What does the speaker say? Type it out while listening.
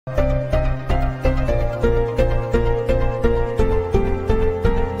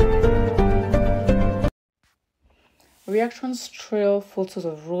Reactions trail photos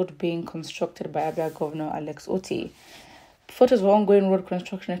of road being constructed by Abia Governor Alex Oti. Photos of ongoing road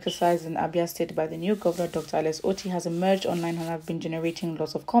construction exercise in Abia State by the new governor, Dr. Alex Oti, has emerged online and have been generating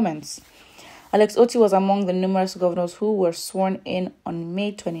lots of comments. Alex Oti was among the numerous governors who were sworn in on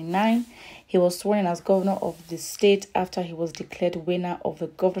May 29. He was sworn in as governor of the state after he was declared winner of the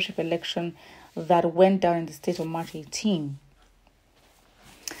governorship election that went down in the state on March 18.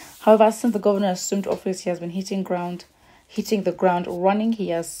 However, since the governor assumed office, he has been hitting the ground running. He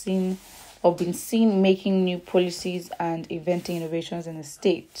has been seen making new policies and inventing innovations in the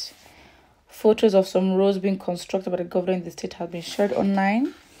state. Photos of some roads being constructed by the governor in the state have been shared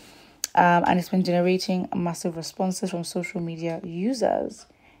online, and it's been generating massive responses from social media users.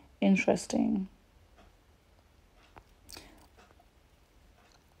 Interesting.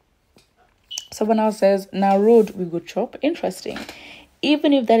 Someone else says, now road we go chop. Interesting.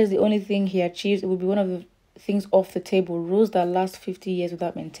 Even if that is the only thing he achieves, it will be one of the things off the table. Roads that last 50 years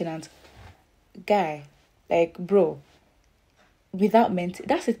without maintenance. Guy, like, bro, without maintenance,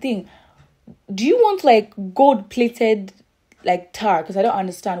 that's the thing. Do you want, like, gold-plated, like, tar? Because I don't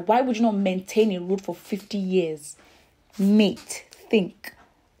understand. Why would you not maintain a road for 50 years? Mate, think.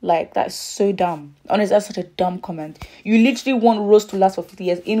 Like, that's so dumb. Honestly, that's such a dumb comment. You literally want roads to last for 50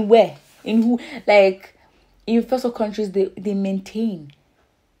 years. In where? In who? Like, in first world countries, they maintain.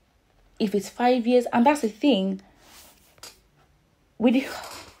 If it's 5 years, and that's the thing. We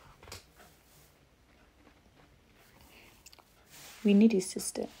need a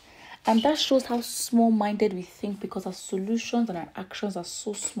system. And that shows how small-minded we think, because our solutions and our actions are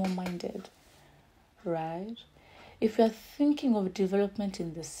so small-minded. Right? If you're thinking of development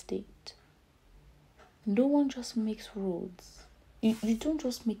in the state, no one just makes roads. You don't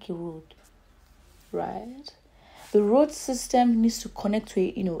just make a road. Right? The road system needs to connect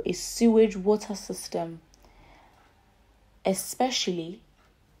to a sewage water system, especially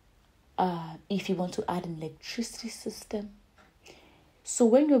if you want to add an electricity system. So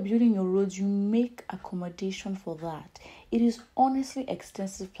when you're building your roads, you make accommodation for that. It is honestly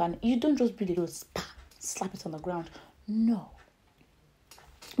extensive planning. You don't just build a road, slap it on the ground. No.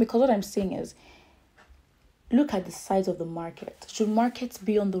 Because what I'm saying is, look at the size of the market. Should markets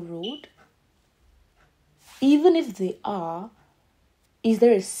be on the road? Even if they are, is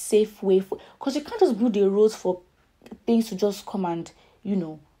there a safe way for... Because you can't just build the roads for things to just come and,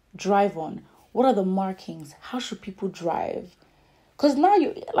 drive on. What are the markings? How should people drive? Because now,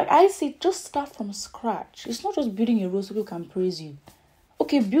 I say, just start from scratch. It's not just building a road so people can praise you.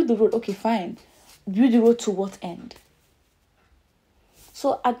 Okay, build the road. Okay, fine. Build the road to what end?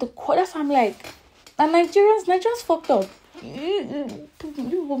 So at the core, that's why I'm like, and Nigerians fucked up.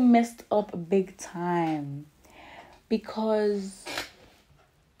 People messed up big time. Because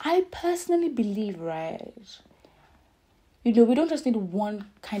I personally believe, right, we don't just need one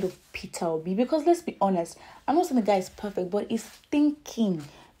kind of Peter Obi. Because let's be honest, I'm not saying the guy is perfect, but he's thinking,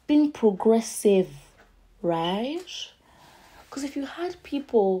 being progressive, right? Because if you had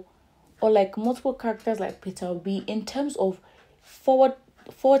people or like multiple characters like Peter Obi in terms of forward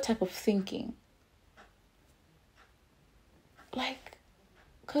type of thinking, like,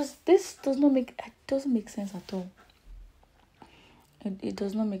 because this doesn't make sense at all. It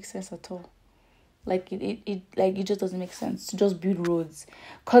does not make sense at all. It just doesn't make sense to just build roads.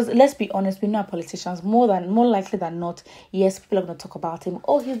 Because let's be honest, we know our politicians, more likely than not, yes, people are going to talk about him.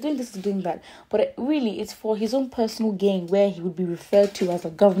 Oh, he's doing this, he's doing that. But really, it's for his own personal gain, where he would be referred to as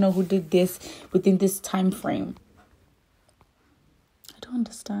a governor who did this within this time frame. I don't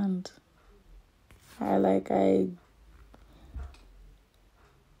understand. I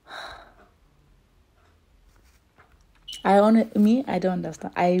don't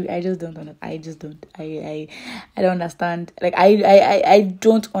understand. I just don't understand. I don't understand. I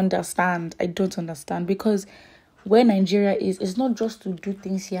don't understand. I don't understand. Because where Nigeria is, it's not just to do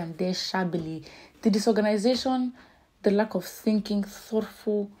things here and there shabbily. The disorganization, the lack of thinking,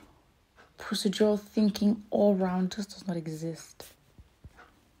 thoughtful, procedural thinking all around just does not exist.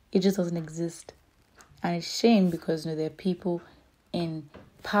 It just doesn't exist. And it's a shame, because there are people in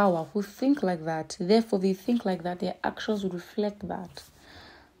power who think like that. Therefore, they think like that. Their actions would reflect that.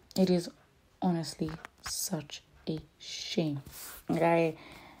 It is honestly such a shame. I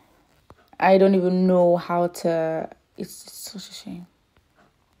don't even know how to. It's such a shame.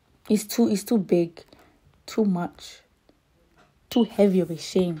 It's too big, too much, too heavy of a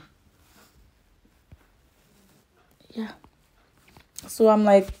shame. Yeah. So I'm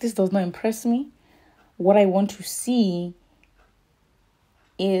like, this does not impress me. What I want to see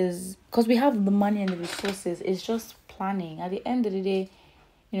is, because we have the money and the resources, it's just planning. At the end of the day,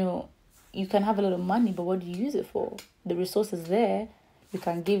 you can have a lot of money, but what do you use it for? The resource is there. You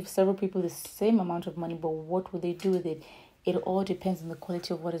can give several people the same amount of money, but what will they do with it? It all depends on the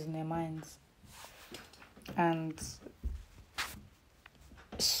quality of what is in their minds. And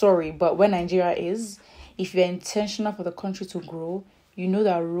sorry, but where Nigeria is, if you're intentional for the country to grow, you know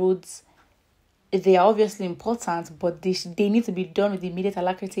that roads, they are obviously important, but they need to be done with immediate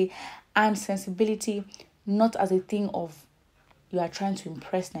alacrity and sensibility, not as a thing of you are trying to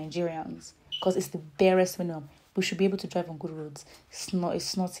impress Nigerians, because it's the barest minimum. We should be able to drive on good roads. It's not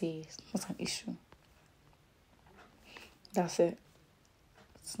an issue. That's it.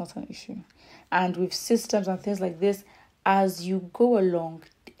 It's not an issue. And with systems and things like this, as you go along,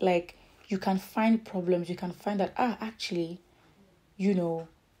 like, you can find problems. You can find that, actually, we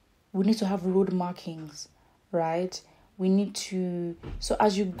need to have road markings, right? We need to... So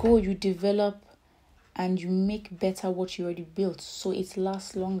as you go, you develop and you make better what you already built, so it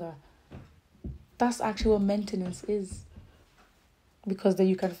lasts longer. That's actually what maintenance is. Because then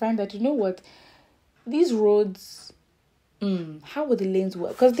you can find that, these roads, how would the lanes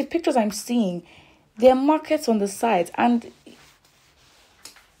work? Because the pictures I'm seeing, there are markets on the sides, and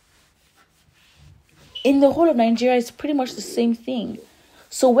in the whole of Nigeria, it's pretty much the same thing.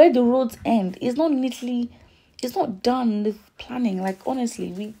 So where the roads end is not neatly, it's not done with planning. Like,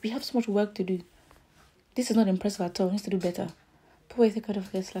 honestly, we have so much work to do. This is not impressive at all. It needs to do better. But wait, don't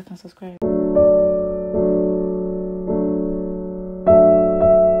forget to like and subscribe.